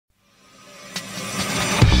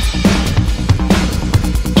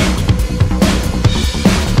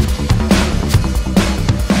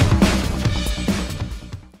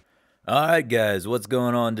Alright guys, what's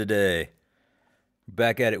going on today?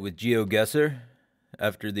 Back at it with Geoguessr.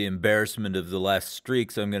 After the embarrassment of the last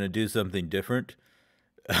streaks, I'm going to do something different.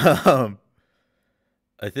 I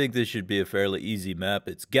think this should be a fairly easy map.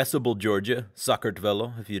 It's guessable Georgia,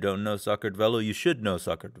 Sakartvelo. If you don't know Sakartvelo, you should know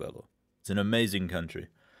Sakartvelo. It's an amazing country.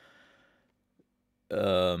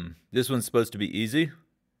 This one's supposed to be easy.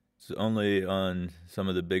 It's only on some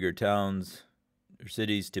of the bigger towns or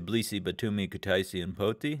cities, Tbilisi, Batumi, Kutaisi, and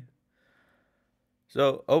Poti.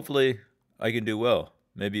 So hopefully I can do well.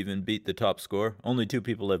 Maybe even beat the top score. Only 2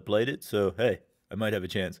 people have played it, so hey, I might have a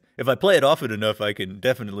chance. If I play it often enough, I can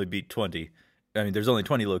definitely beat 20. I mean, there's only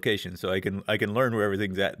 20 locations, so I can learn where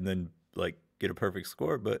everything's at and then like get a perfect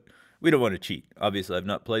score, but we don't want to cheat. Obviously, I've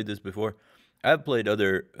not played this before. I've played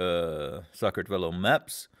other Sakartvelo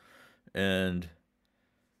maps, and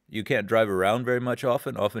you can't drive around very much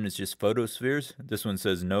often. Often it's just photospheres. This one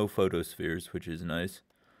says no photospheres, which is nice.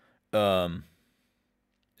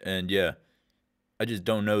 And yeah, I just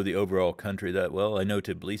don't know the overall country that well. I know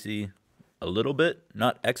Tbilisi a little bit.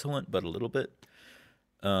 Not excellent, but a little bit.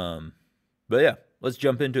 But yeah, let's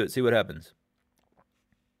jump into it, see what happens.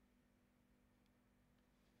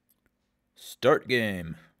 Start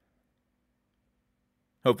game.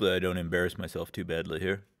 Hopefully I don't embarrass myself too badly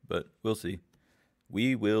here, but we'll see.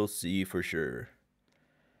 We will see for sure.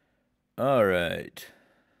 All right.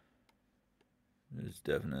 This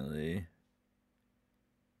definitely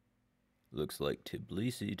looks like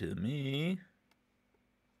Tbilisi to me.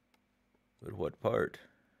 But what part?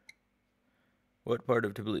 What part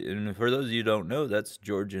of Tbilisi? And for those of you who don't know, that's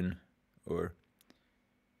Georgian or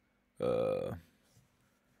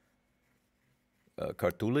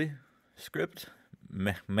Kartuli script.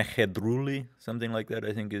 Mehedruli, something like that,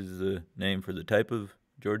 I think is the name for the type of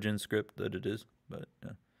Georgian script that it is. But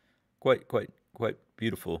quite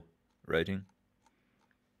beautiful writing.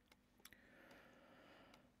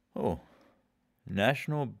 Oh,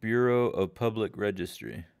 National Bureau of Public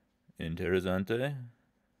Registry. Interessante.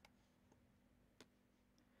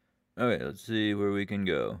 Okay, let's see where we can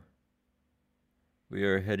go. We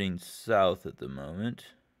are heading south at the moment.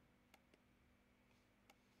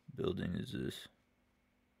 Building is this?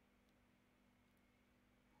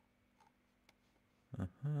 I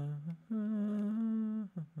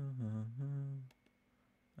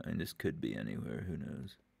mean, this could be anywhere, who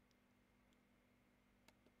knows?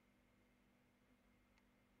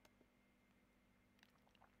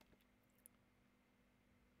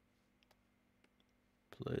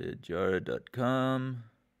 Playajara.com.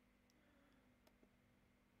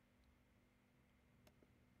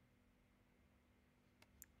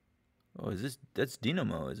 Oh, that's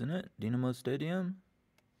Dinamo, isn't it? Dinamo Stadium?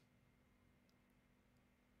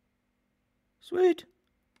 Sweet.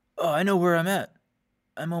 Oh, I know where I'm at.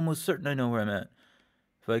 I'm almost certain I know where I'm at.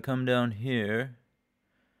 If I come down here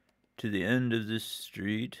to the end of this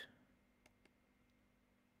street.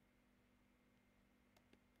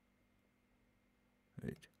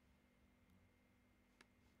 Wait.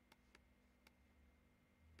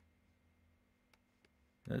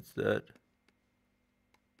 That's that.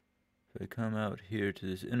 If I come out here to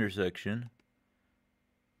this intersection.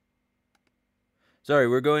 Sorry,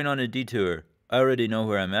 we're going on a detour. I already know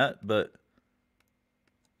where I'm at, but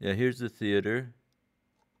yeah, here's the theater.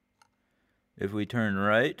 If we turn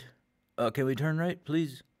right. Can we turn right,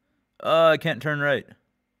 please? I can't turn right.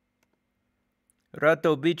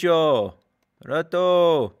 Rato bicho!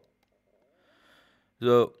 Rato!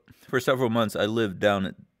 So, for several months, I lived down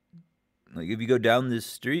at, like, if you go down this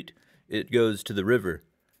street, it goes to the river.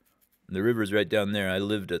 The river's right down there. I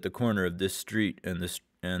lived at the corner of this street and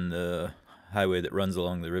the highway that runs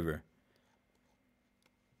along the river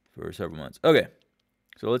for several months. Okay,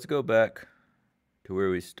 so let's go back to where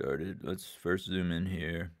we started. Let's first zoom in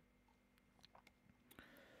here.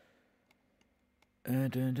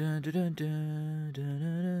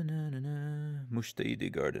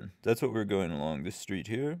 Mushtaidi Garden. That's what we're going along this street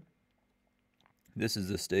here. This is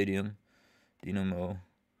the stadium, Dinamo,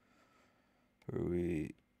 where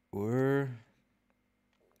we were.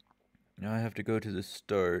 Now I have to go to the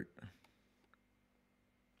start.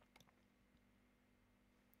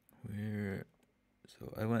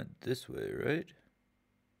 So I went this way, right?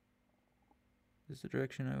 Is this the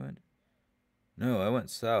direction I went? No, I went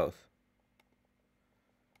south.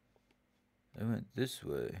 I went this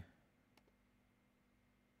way.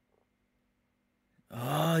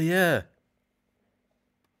 Oh, yeah.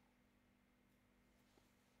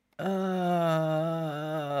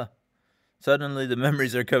 Suddenly the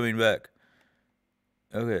memories are coming back.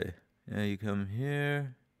 Okay, now you come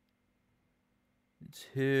here. It's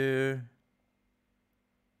here.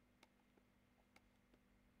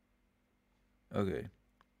 Okay.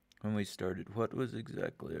 When we started, what was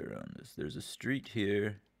exactly around this? There's a street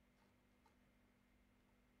here.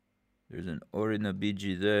 There's an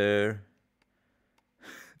Orinabiji there.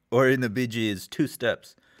 Orinabiji is 2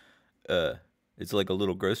 steps. It's like a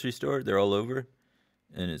little grocery store. They're all over.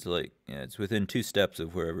 And it's like, yeah, it's within 2 steps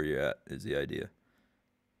of wherever you're at, is the idea.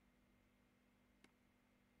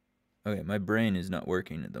 Okay, my brain is not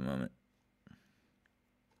working at the moment.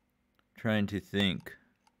 Trying to think.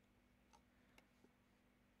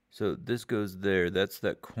 So this goes there. That's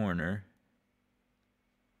that corner.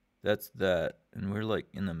 That's that. And we're like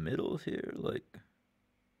in the middle here. Like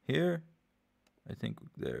here. I think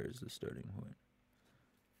there is the starting point.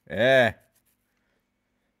 Yeah.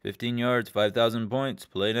 15 yards, 5,000 points.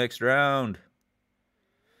 Play next round.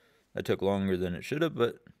 That took longer than it should have,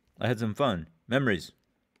 but I had some fun. Memories.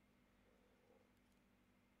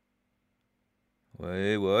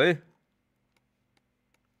 Wait. Where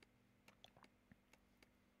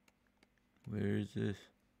is this?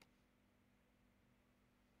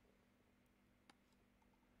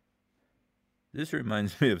 This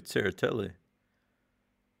reminds me of Sakartvelo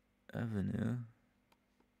Avenue.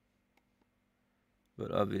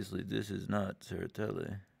 But obviously this is not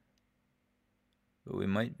Sakartvelo. But we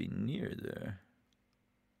might be near there.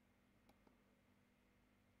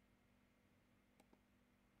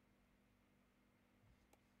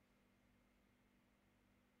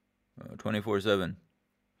 24/7.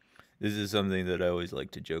 This is something that I always like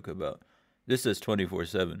to joke about. This says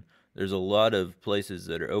 24/7. There's a lot of places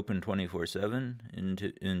that are open 24/7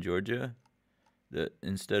 in Georgia that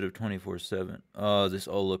instead of 24/7. Oh, this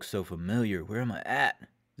all looks so familiar. Where am I at? Is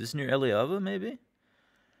this near Eliava maybe?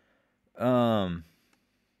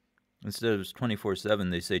 Instead of 24/7,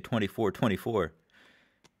 they say 24/24.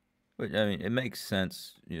 Which, I mean, it makes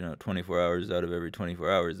sense, 24 hours out of every 24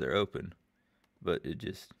 hours they're open. But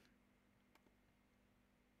it's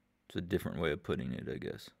a different way of putting it, I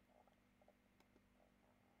guess.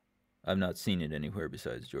 I've not seen it anywhere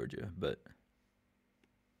besides Georgia, but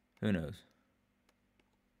who knows?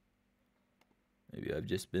 Maybe I've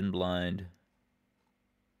just been blind.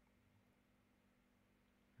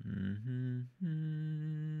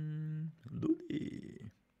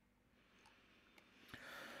 Ludi.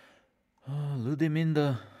 Oh, Ludi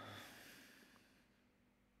Minda.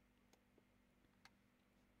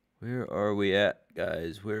 Where are we at,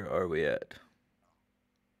 guys? Where are we at?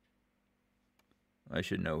 I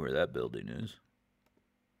should know where that building is.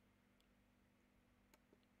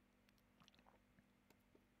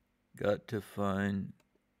 Got to find...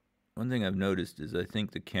 One thing I've noticed is I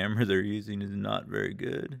think the camera they're using is not very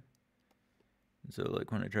good. And so,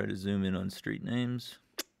 like, when I try to zoom in on street names,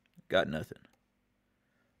 got nothing.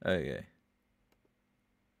 Okay.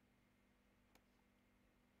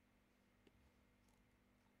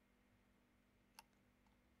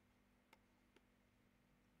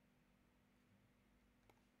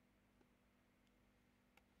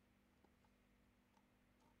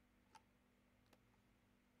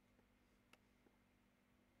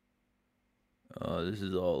 This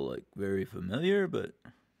is all like very familiar, but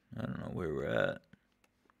I don't know where we're at.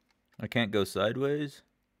 I can't go sideways.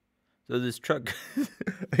 So this truck,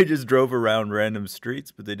 I just drove around random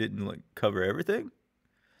streets, but they didn't like cover everything.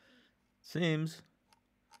 Seems.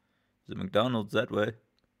 There's a McDonald's that way.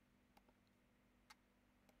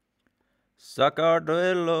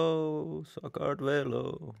 Sakartvelo.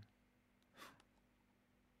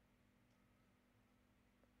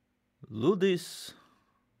 Ludis.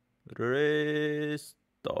 Restorani.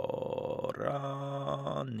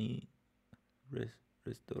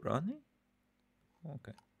 Restorani?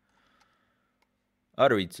 Okay.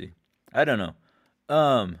 Autorizzi. I don't know.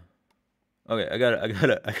 Okay, I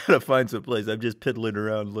gotta find some place. I'm just piddling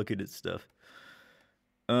around looking at stuff.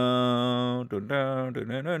 No.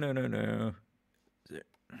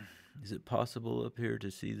 Is it possible up here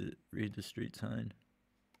to read the street sign?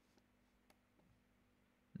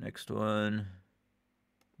 Next one.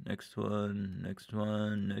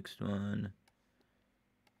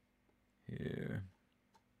 Here.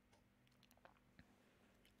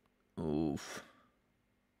 Oof.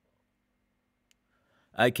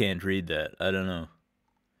 I can't read that. I don't know.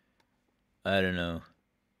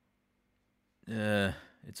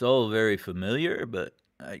 It's all very familiar, but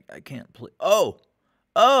I can't play. Oh!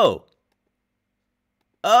 I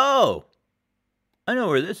know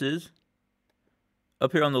where this is.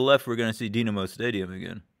 Up here on the left, we're going to see Dynamo Stadium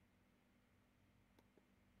again.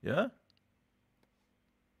 Yeah?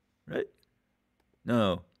 Right?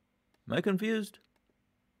 No. Am I confused?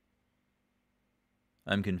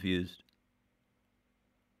 I'm confused.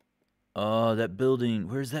 Oh, that building.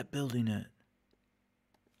 Where's that building at?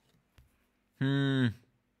 No,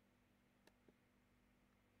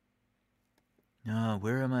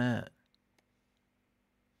 where am I at?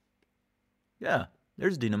 Yeah,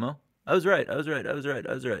 there's Dynamo. I was right.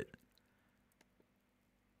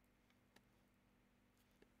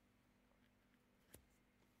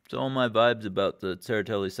 So all my vibes about the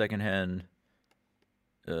Tsereteli secondhand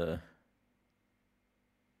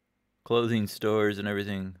clothing stores and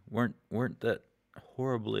everything weren't that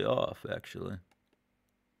horribly off, actually.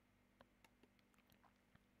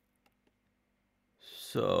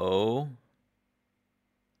 So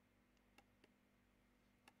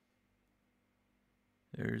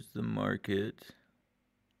there's the market.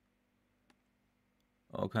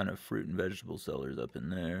 All kind of fruit and vegetable sellers up in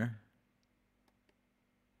there.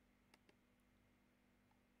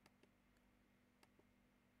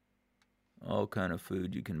 All kind of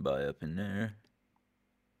food you can buy up in there.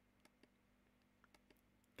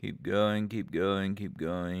 Keep going.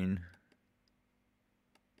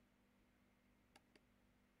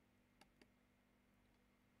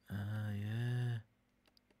 Yeah.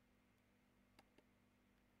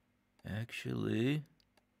 Actually,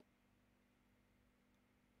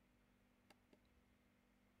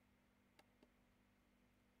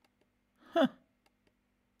 huh.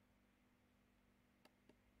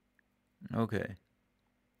 Okay.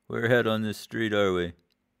 Where ahead on this street are we?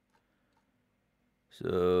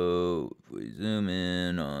 So, if we zoom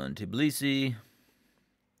in on Tbilisi,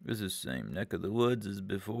 this is the same neck of the woods as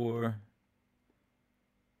before.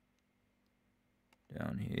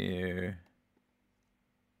 Down here.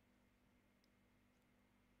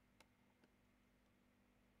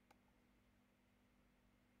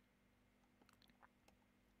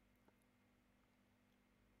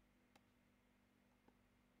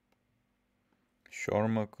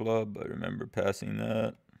 Shawarma Club, I remember passing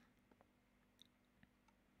that.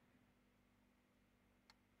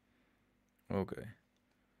 Okay.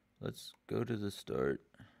 Let's go to the start.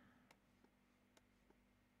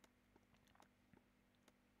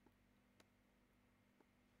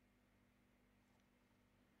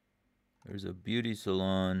 There's a beauty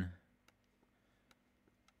salon.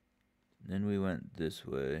 Then we went this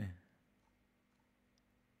way.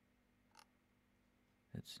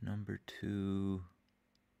 That's number 2.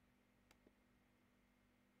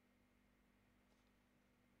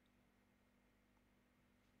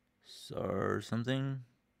 Sar something.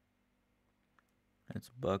 That's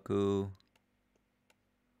Baku.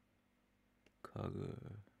 Kaga.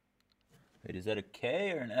 Wait, is that a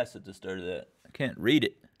K or an S at the start of that? I can't read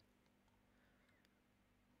it.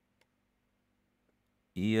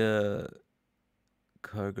 Ia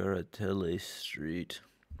Kargaratele Street.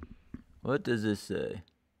 What does this say?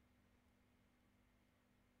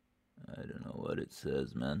 I don't know what it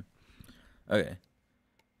says, man. Okay.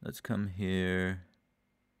 Let's come here.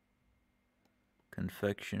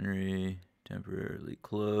 Confectionery, temporarily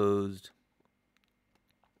closed.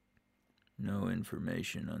 No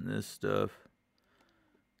information on this stuff.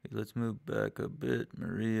 Okay, let's move back a bit.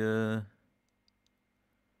 Maria.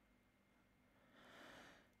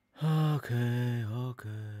 Okay.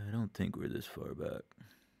 I don't think we're this far back.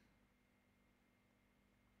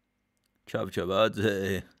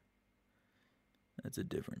 Chavchavadze. That's a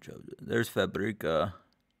different Chavchavadze. There's Fabrica.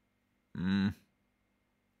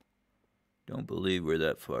 Don't believe we're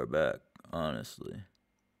that far back, honestly.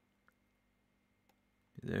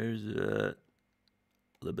 There's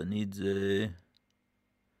Lebanidze,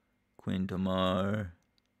 Queen Tamar,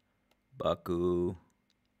 Baku.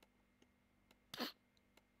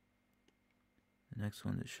 The next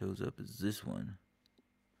one that shows up is this one.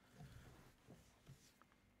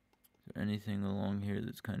 Is there anything along here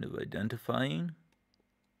that's kind of identifying?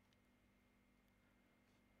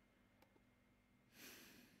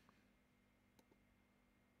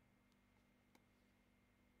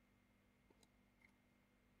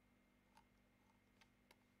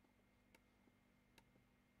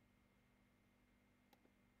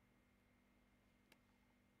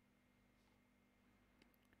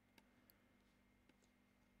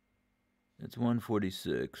 It's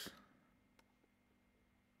 146.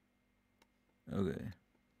 Okay.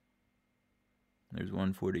 There's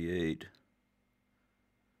 148.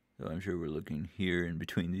 So I'm sure we're looking here in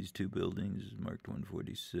between these two buildings. This is marked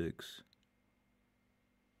 146.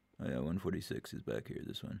 Oh yeah, 146 is back here,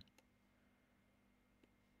 this one.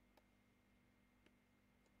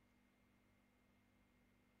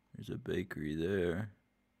 There's a bakery there.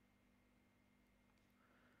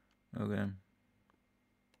 Okay.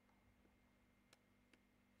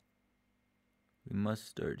 We must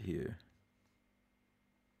start here.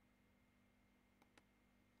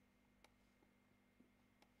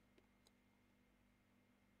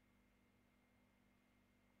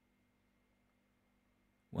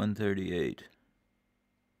 138.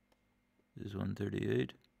 This is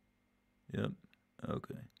 138. Yep.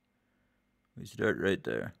 Okay. We start right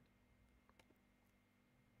there.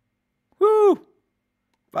 Woo!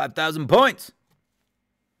 5,000 points!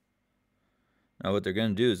 Now what they're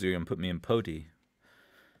going to do is they're going to put me in Poti,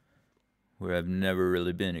 where I've never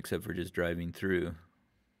really been except for just driving through.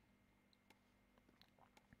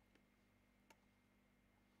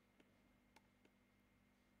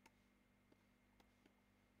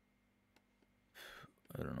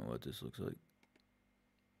 I don't know what this looks like.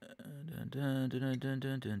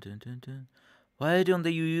 Why don't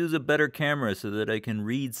they use a better camera so that I can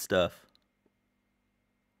read stuff?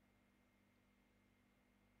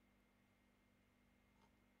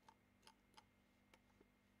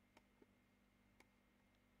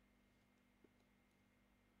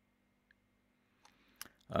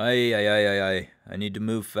 I need to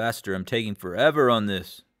move faster. I'm taking forever on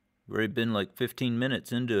this. We've already been like 15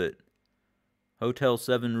 minutes into it. Hotel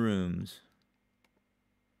 7 rooms.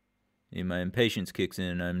 Yeah, my impatience kicks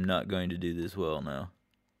in. I'm not going to do this well now.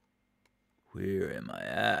 Where am I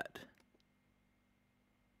at?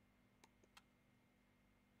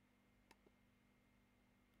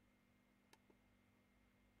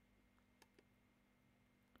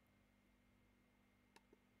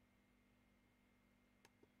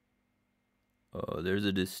 Oh, there's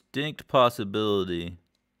a distinct possibility.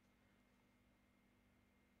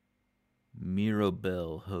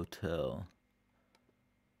 Mirabelle Hotel.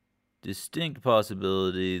 Distinct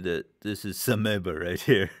possibility that this is Sameba right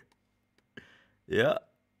here. Yeah,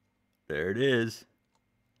 there it is.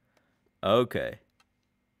 Okay.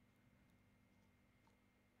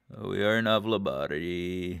 Oh, we are in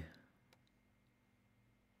Avlabari.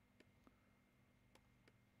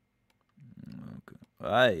 Okay.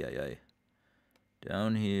 Ay.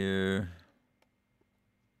 Down here.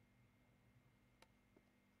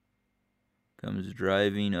 Comes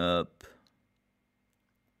driving up.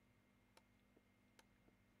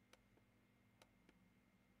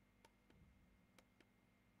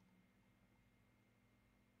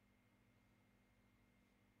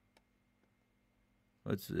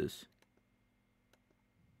 What's this?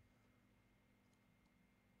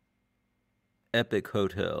 Epic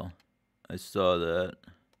Hotel. I saw that.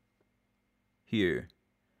 Here.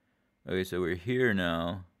 Okay, so we're here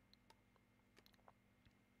now.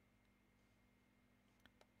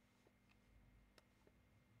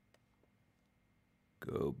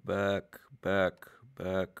 Go back.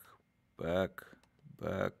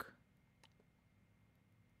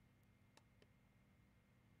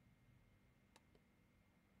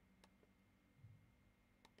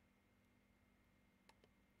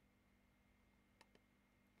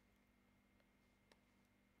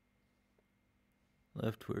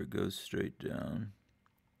 Left where it goes straight down.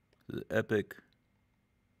 The Epic.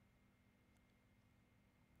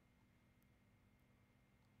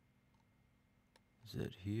 Is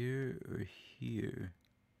that here or here?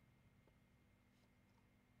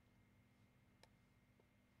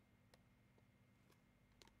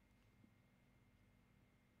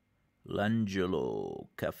 L'Angelo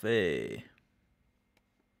Cafe.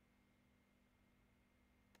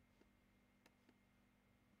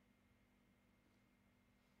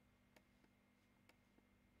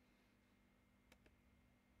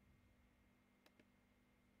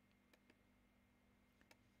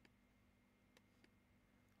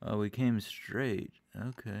 Oh, we came straight.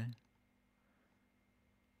 Okay.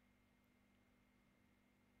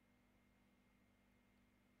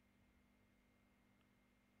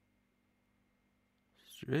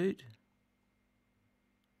 Straight?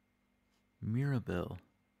 Mirabelle.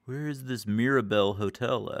 Where is this Mirabelle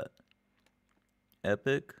Hotel at?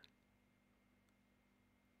 Epic?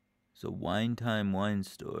 It's a Wine Time wine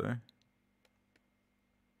store.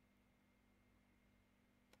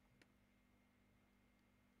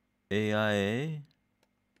 AIA?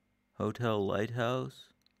 Hotel Lighthouse?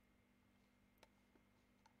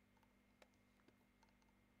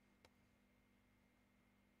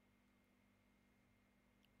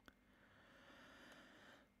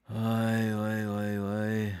 Why?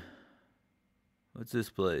 What's this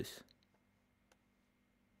place?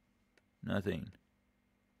 Nothing.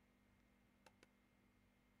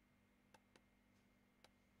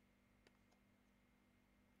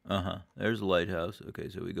 There's a lighthouse. Okay,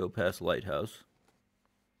 so we go past lighthouse.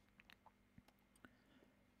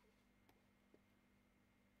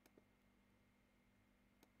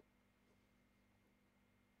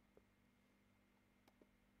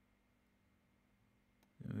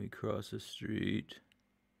 Then we cross the street.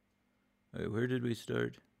 Wait, where did we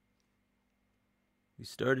start? We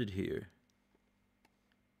started here.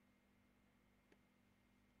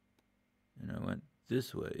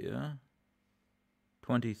 this way, yeah?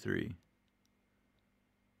 23.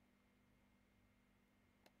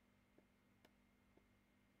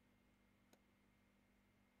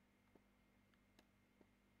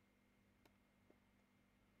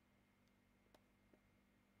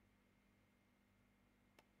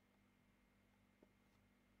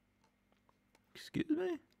 Excuse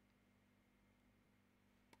me?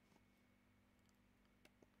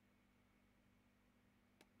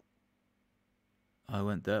 I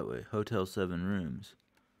went that way. Hotel 7 rooms.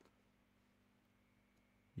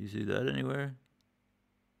 You see that anywhere?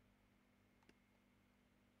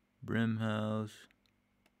 Brim House.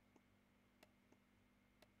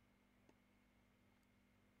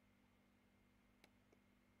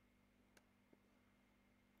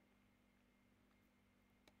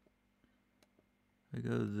 I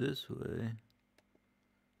go this way.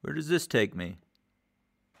 Where does this take me?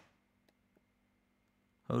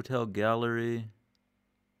 Hotel Gallery.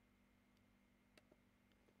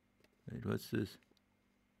 Wait, what's this?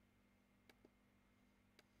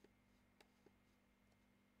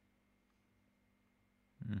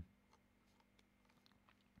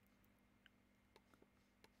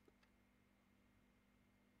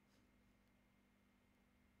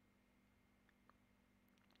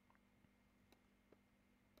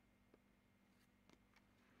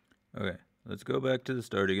 Okay, let's go back to the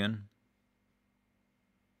start again.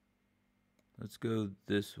 Let's go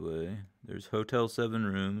this way. There's Hotel 7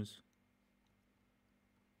 rooms.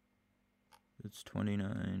 It's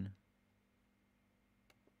 29.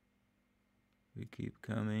 We keep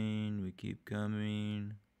coming, we keep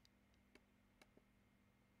coming.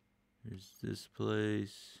 There's this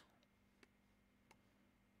place,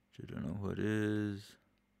 which I don't know what is.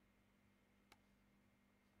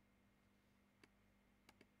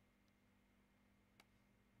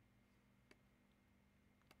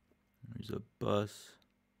 There's a bus.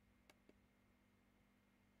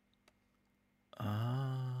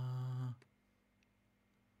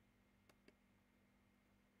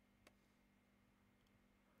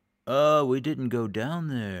 Oh, we didn't go down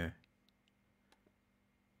there.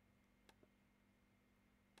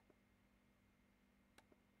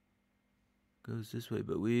 Goes this way,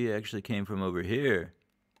 but we actually came from over here.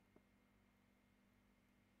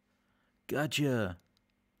 Gotcha.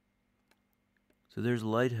 So there's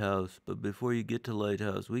Lighthouse, but before you get to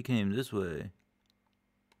Lighthouse, we came this way.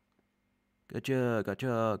 Gotcha,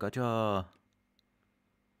 gotcha, gotcha.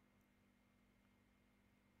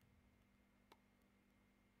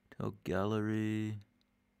 Hotel Gallery.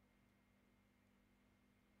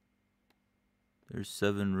 There's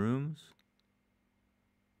 7 rooms.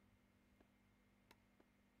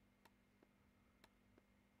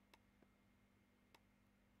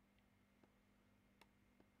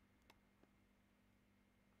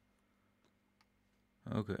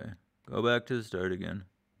 Okay, go back to the start again.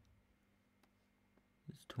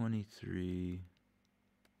 It's 23.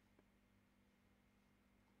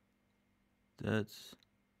 That's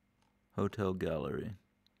Hotel Gallery.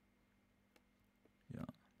 Yeah.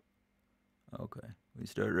 Okay, we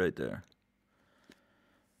start right there.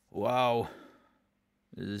 Wow.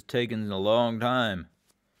 This is taking a long time.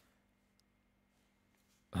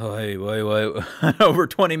 Oh, hey, wait. Over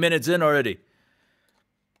 20 minutes in already.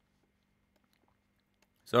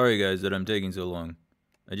 Sorry, guys, that I'm taking so long.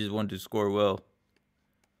 I just wanted to score well.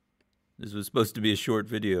 This was supposed to be a short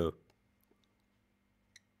video.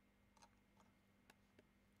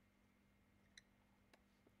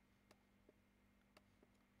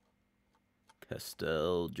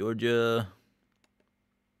 Castell, Georgia.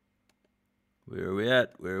 Where are we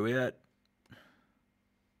at? Where are we at?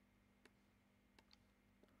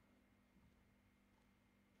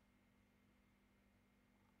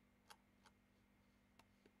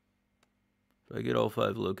 If I get all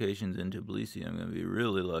 5 locations in Tbilisi, I'm going to be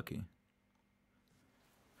really lucky.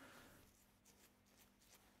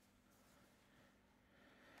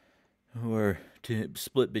 Or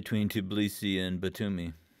split between Tbilisi and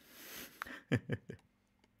Batumi.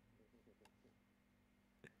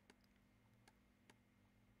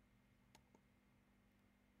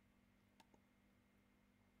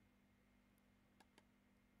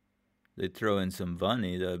 They'd throw in some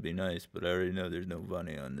Vani, that would be nice, but I already know there's no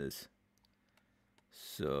Vani on this.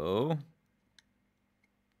 So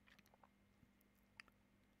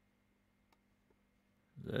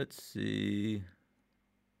let's see.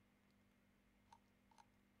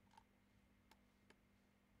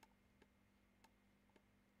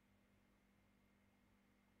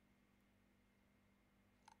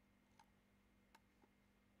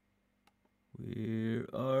 Where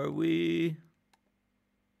are we?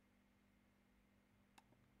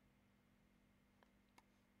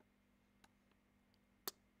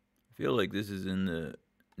 I feel like this is in the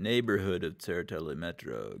neighborhood of Sakartvelo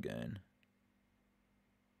Metro again.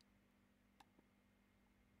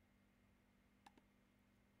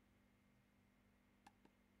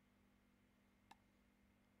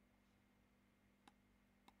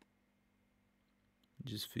 It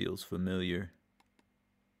just feels familiar.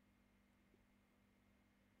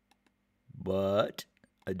 But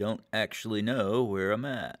I don't actually know where I'm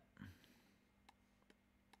at.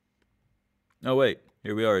 Oh wait,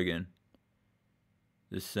 here we are again.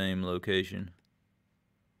 This same location.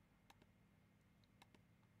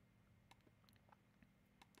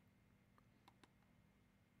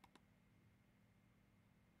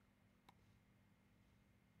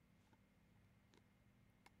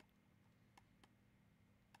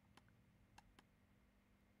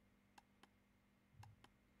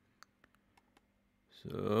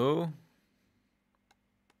 So,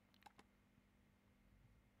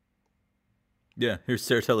 yeah, here's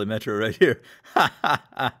Sakartvelo Metro right here.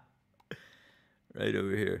 Right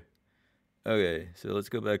over here. Okay, so let's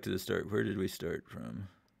go back to the start. Where did we start from?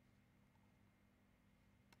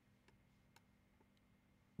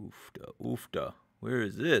 Oofda, oofda. Where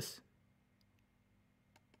is this?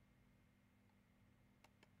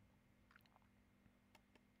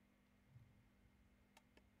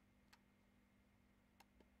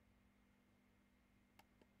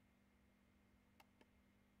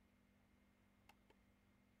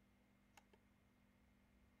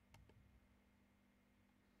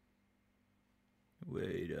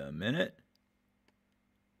 Wait a minute.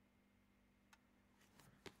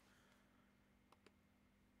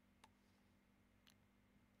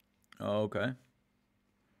 Oh, okay.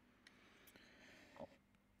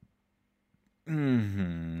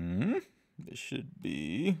 This should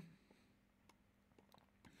be...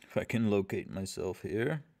 If I can locate myself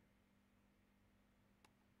here.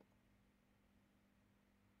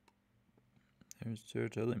 There's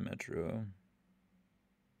Sakartvelo Metro.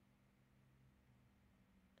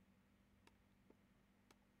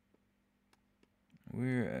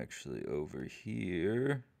 We're actually over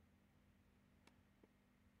here.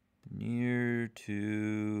 Near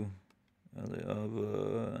to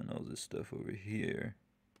Aliava and all this stuff over here.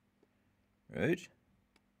 Right?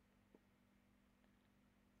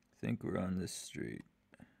 I think we're on this street.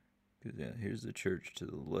 Because yeah, here's the church to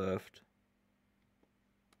the left.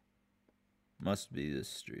 Must be this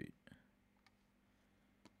street.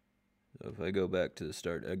 So if I go back to the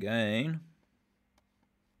start again,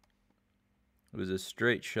 it was a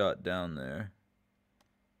straight shot down there.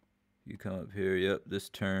 You come up here, yep, this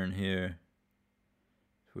turn here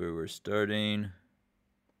is where we're starting.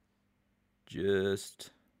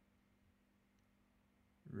 Just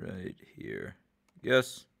right here.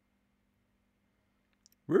 Yes.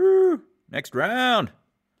 Woo! Next round.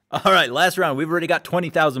 All right, last round. We've already got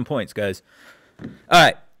 20,000 points, guys. All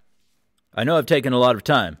right. I know I've taken a lot of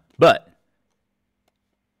time, but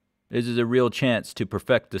this is a real chance to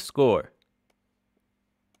perfect the score.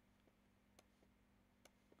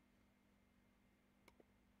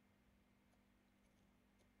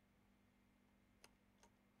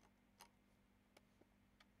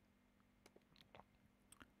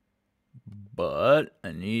 But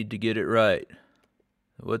I need to get it right.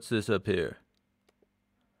 What's this up here?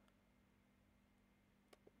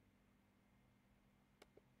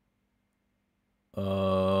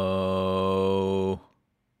 Oh.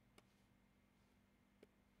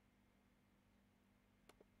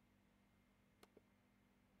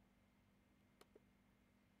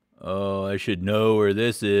 Oh, I should know where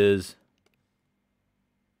this is.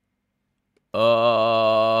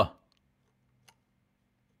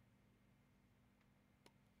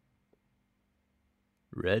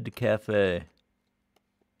 Red Cafe.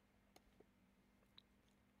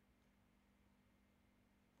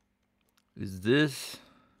 Is this...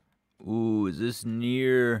 Ooh, is this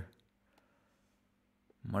near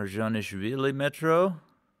Marjanishvili Metro?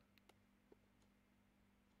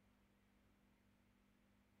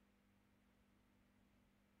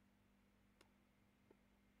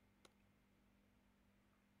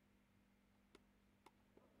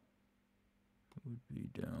 Would be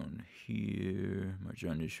down here,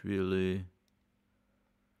 Marjanishvili.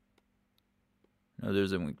 No,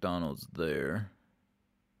 there's a McDonald's there.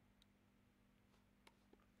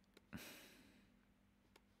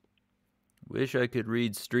 Wish I could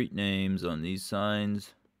read street names on these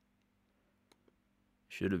signs.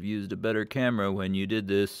 Should have used a better camera when you did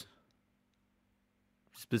this.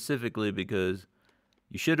 Specifically because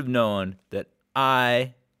you should have known that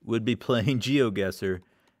I would be playing Geoguessr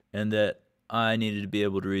and that I needed to be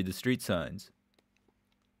able to read the street signs.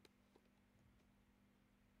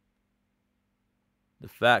 the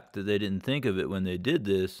fact that they didn't think of it when they did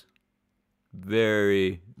this,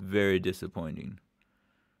 very, very disappointing.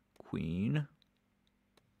 Queen.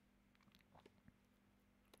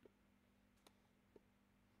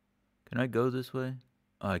 Can I go this way?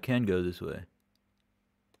 Oh, I can go this way.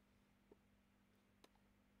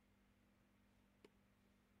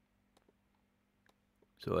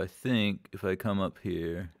 So I think if I come up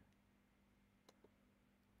here,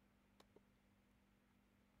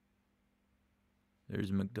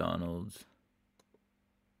 there's McDonald's.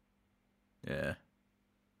 Yeah.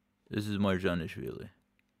 This is Marjanishvili.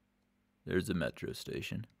 There's the metro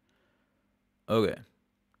station. Okay.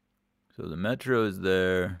 So the metro is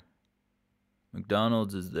there.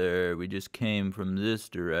 McDonald's is there. We just came from this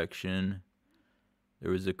direction.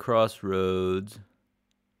 There was a crossroads.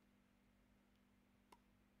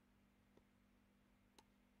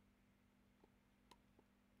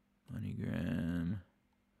 MoneyGram.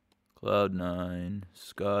 Cloud9.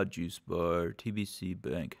 Ska Juice Bar. TBC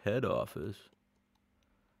Bank Head Office.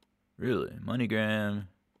 Really? MoneyGram.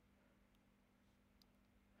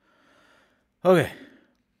 Okay.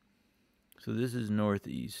 So this is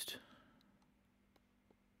northeast.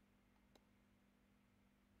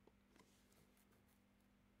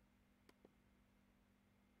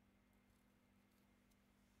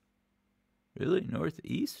 Really?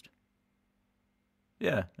 Northeast?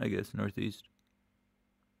 Yeah, I guess northeast.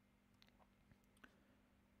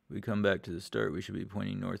 We come back to the start, we should be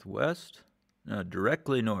pointing northwest. No,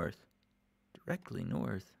 directly north. Directly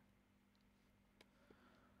north.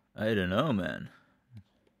 I don't know, man.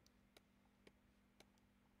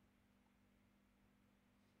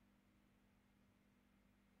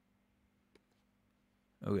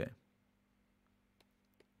 Okay.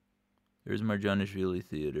 There's Marjanishvili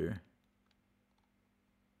Theater.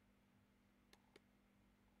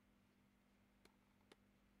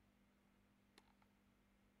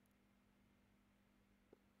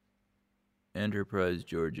 Enterprise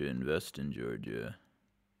Georgia, invest in Georgia.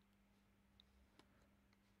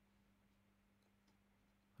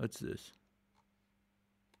 What's this?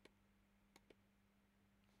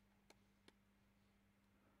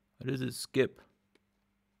 What does it skip?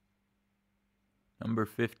 Number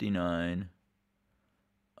 59.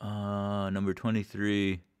 Number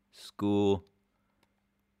 23, school.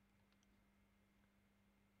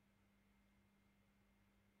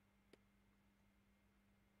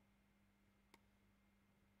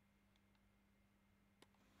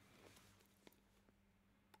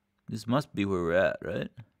 This must be where we're at, right?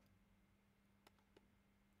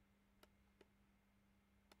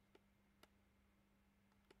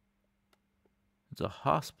 It's a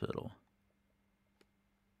hospital.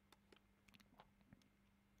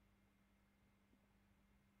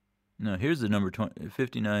 No, here's the number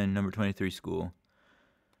 59, number 23 school.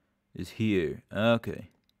 Is here. Okay.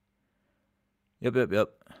 Yep.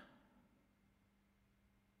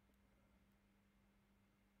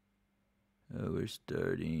 We're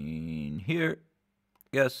starting here.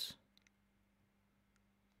 Yes.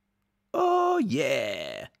 Oh,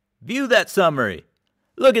 yeah. View that summary.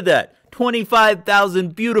 Look at that.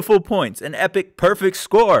 25,000 beautiful points. An epic perfect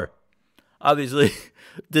score. Obviously,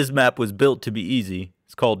 this map was built to be easy.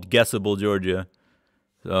 It's called Guessable Georgia.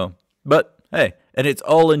 So, but hey, and it's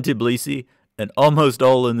all in Tbilisi and almost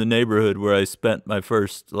all in the neighborhood where I spent my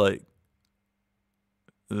first,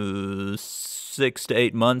 6 to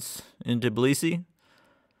 8 months in Tbilisi.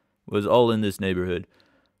 Was all in this neighborhood.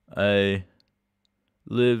 I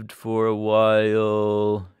lived for a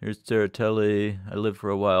while. Here's Sakartvelo. I lived for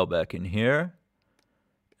a while back in here.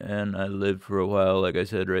 And I lived for a while, like I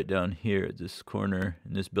said, right down here at this corner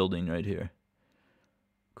in this building right here.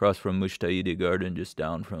 Across from Mushtaidi Garden, just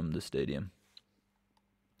down from the stadium.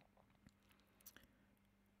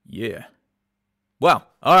 Yeah. Wow.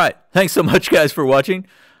 All right. Thanks so much, guys, for watching.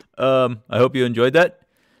 I hope you enjoyed that.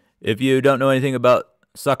 If you don't know anything about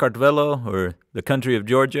Sakartvelo or the country of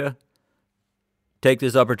Georgia, take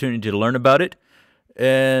this opportunity to learn about it.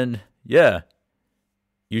 And yeah,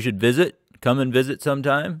 you should visit. Come and visit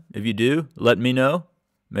sometime. If you do, let me know.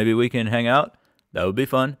 Maybe we can hang out. That would be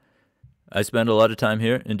fun. I spend a lot of time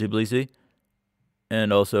here in Tbilisi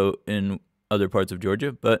and also in other parts of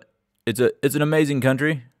Georgia. But it's an amazing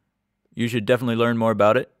country. You should definitely learn more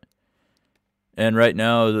about it. And right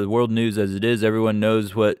now, the world news as it is, everyone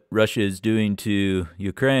knows what Russia is doing to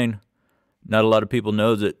Ukraine. Not a lot of people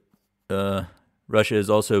know that Russia has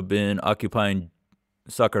also been occupying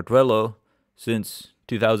Sakartvelo since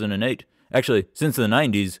 2008. Actually, since the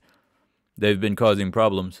 90s, they've been causing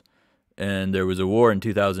problems. And there was a war in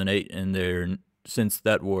 2008, and since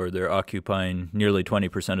that war, they're occupying nearly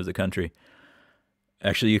 20% of the country.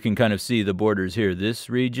 Actually, you can kind of see the borders here. This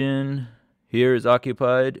region here is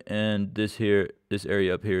occupied, and this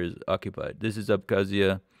area up here is occupied. This is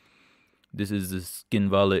Abkhazia. This is the Skin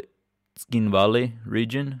Valley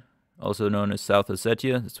region, also known as South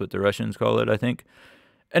Ossetia. That's what the Russians call it, I think.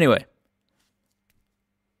 Anyway,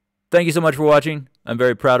 thank you so much for watching. I'm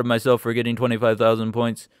very proud of myself for getting 25,000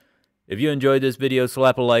 points. If you enjoyed this video,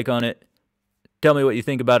 slap a like on it. Tell me what you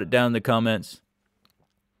think about it down in the comments.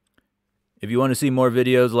 If you want to see more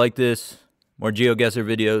videos like this, more Geoguessr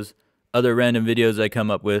videos, other random videos I come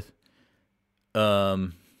up with,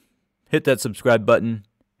 hit that subscribe button,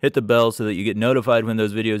 hit the bell so that you get notified when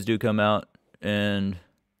those videos do come out. And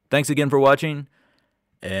thanks again for watching,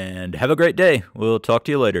 and have a great day. We'll talk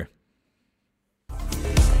to you later.